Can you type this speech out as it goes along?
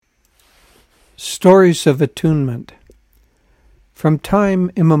Stories of Attunement. From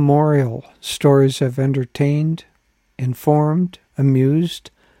time immemorial, stories have entertained, informed, amused,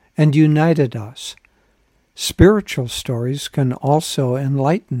 and united us. Spiritual stories can also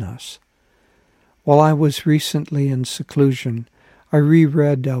enlighten us. While I was recently in seclusion, I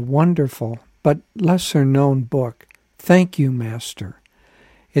reread a wonderful but lesser-known book, Thank You, Master.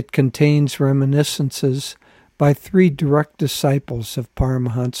 It contains reminiscences by three direct disciples of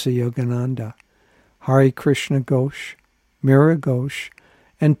Paramhansa Yogananda, Hare Krishna Ghosh, Mira Ghosh,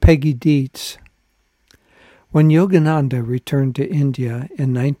 and Peggy Dietz. When Yogananda returned to India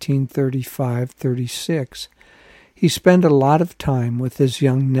in 1935-36, he spent a lot of time with his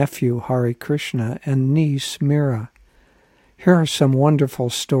young nephew Hare Krishna and niece Mira. Here are some wonderful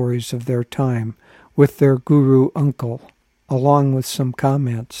stories of their time with their guru uncle, along with some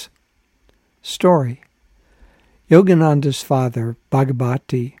comments. Story. Yogananda's father,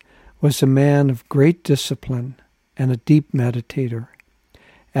 Bhagavati, was a man of great discipline and a deep meditator.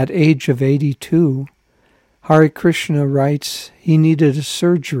 At age of 82, Hare Krishna writes he needed a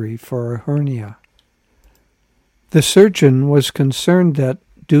surgery for a hernia. The surgeon was concerned that,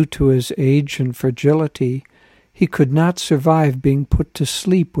 due to his age and fragility, he could not survive being put to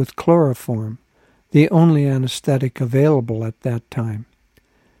sleep with chloroform, the only anesthetic available at that time.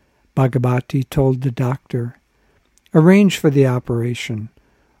 Bhagavati told the doctor, "Arrange for the operation.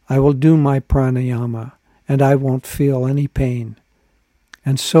 I will do my pranayama, and I won't feel any pain."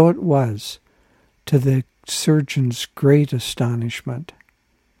 And so it was, to the surgeon's great astonishment.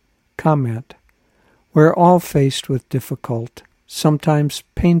 Comment. We're all faced with difficult, sometimes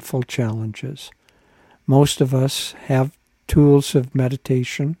painful challenges. Most of us have tools of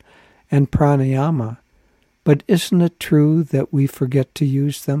meditation and pranayama, but isn't it true that we forget to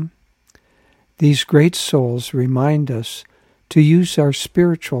use them? These great souls remind us to use our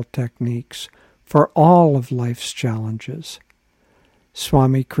spiritual techniques for all of life's challenges.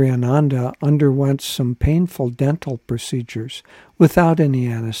 Swami Kriyananda underwent some painful dental procedures without any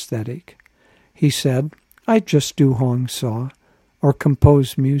anesthetic. He said, "I just do Hong Saw or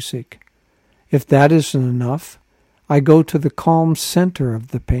compose music. If that isn't enough, I go to the calm center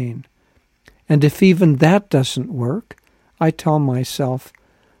of the pain. And if even that doesn't work, I tell myself,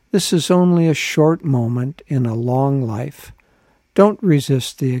 this is only a short moment in a long life. Don't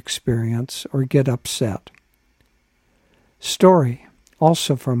resist the experience or get upset." Story,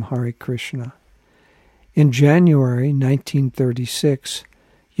 also from Hare Krishna. In January 1936,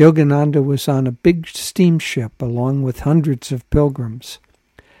 Yogananda was on a big steamship along with hundreds of pilgrims.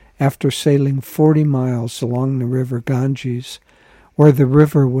 After sailing 40 miles along the river Ganges, where the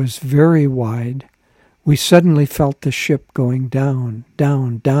river was very wide, we suddenly felt the ship going down,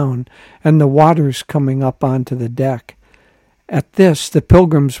 down, down, and the waters coming up onto the deck. At this, the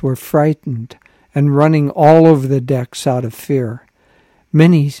pilgrims were frightened and running all over the decks out of fear.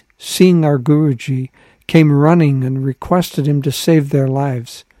 Many, seeing our Guruji, came running and requested him to save their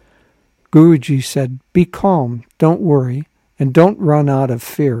lives. Guruji said, "Be calm, don't worry, and don't run out of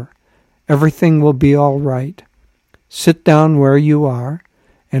fear. Everything will be all right. Sit down where you are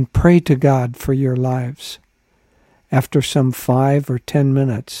and pray to God for your lives." After some 5 or 10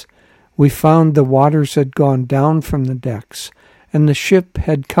 minutes, we found the waters had gone down from the decks, and the ship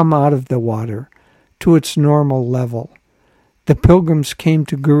had come out of the water to its normal level. The pilgrims came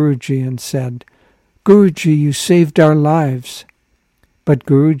to Guruji and said, "Guruji, you saved our lives." But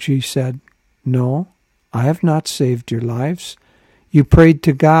Guruji said, "No, I have not saved your lives. You prayed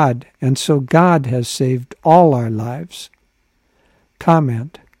to God, and so God has saved all our lives."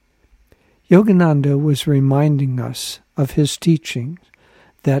 Comment. Yogananda was reminding us of his teachings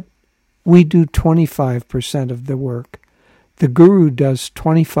that we do 25% of the work. The Guru does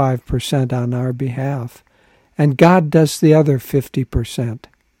 25% on our behalf, and God does the other 50%.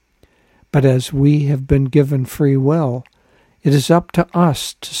 But as we have been given free will, it is up to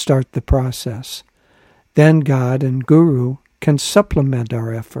us to start the process. Then God and Guru can supplement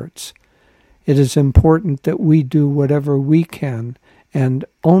our efforts. It is important that we do whatever we can, and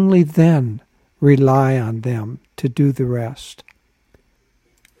only then rely on them to do the rest.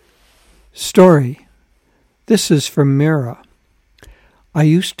 Story. This is from Mira. I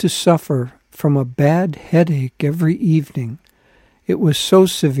used to suffer from a bad headache every evening. It was so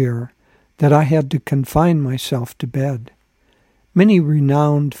severe that I had to confine myself to bed. Many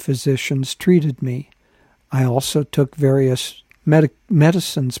renowned physicians treated me. I also took various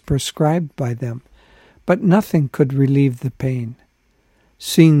medicines prescribed by them, but nothing could relieve the pain.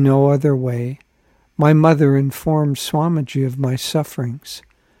 Seeing no other way, my mother informed Swamiji of my sufferings.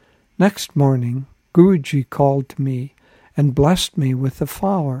 Next morning, Guruji called to me and blessed me with a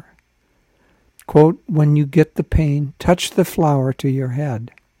flower. Quote, when you get the pain, touch the flower to your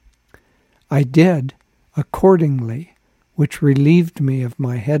head. I did, accordingly, which relieved me of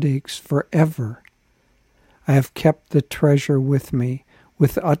my headaches forever. I have kept the treasure with me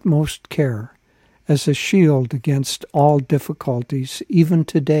with utmost care, as a shield against all difficulties, even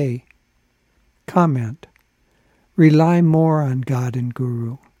today. Comment. Rely more on God and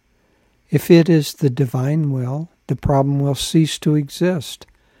Guru. If it is the divine will, the problem will cease to exist.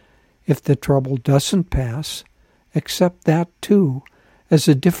 If the trouble doesn't pass, accept that too as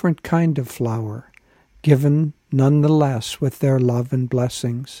a different kind of flower, given nonetheless with their love and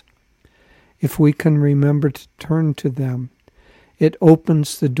blessings. If we can remember to turn to them, it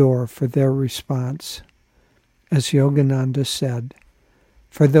opens the door for their response. As Yogananda said,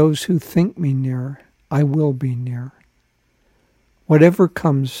 for those who think me near, I will be near. Whatever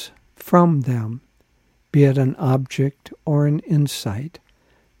comes from them, be it an object or an insight,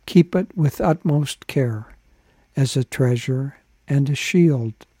 keep it with utmost care as a treasure and a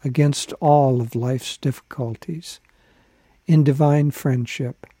shield against all of life's difficulties. In divine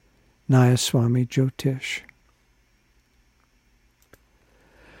friendship, Nayaswami Jyotish.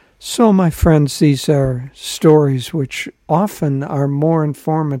 So, my friends, these are stories which often are more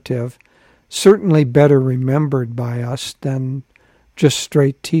informative, certainly better remembered by us than just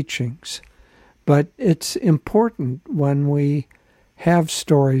straight teachings. But it's important when we have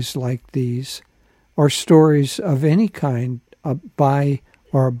stories like these, or stories of any kind by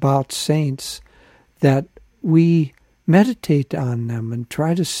or about saints, that we meditate on them and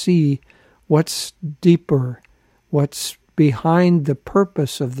try to see what's deeper, what's behind the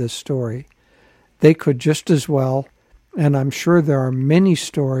purpose of the story. They could just as well, and I'm sure there are many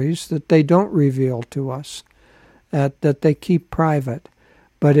stories that they don't reveal to us, that they keep private.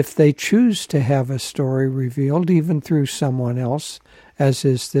 But if they choose to have a story revealed, even through someone else, as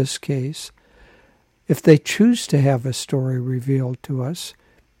is this case, if they choose to have a story revealed to us,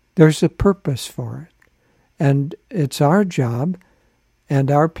 there's a purpose for it. And it's our job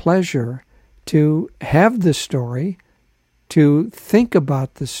and our pleasure to have the story, to think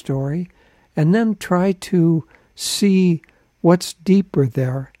about the story, and then try to see what's deeper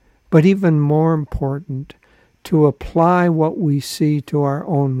there, but even more important, to apply what we see to our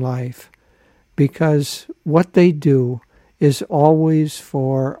own life, because what they do is always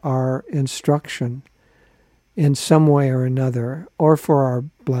for our instruction in some way or another, or for our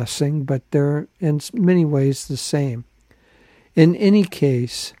blessing, but they're in many ways the same. In any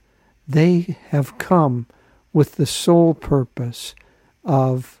case, they have come with the sole purpose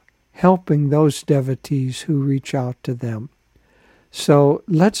of helping those devotees who reach out to them. So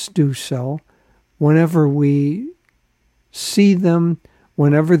let's do so whenever we see them,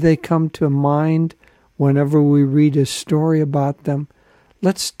 whenever they come to mind, whenever we read a story about them.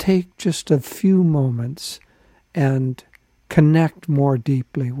 Let's take just a few moments and connect more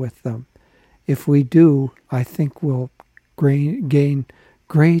deeply with them. If we do, I think we'll gain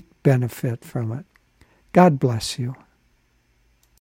great benefit from it. God bless you.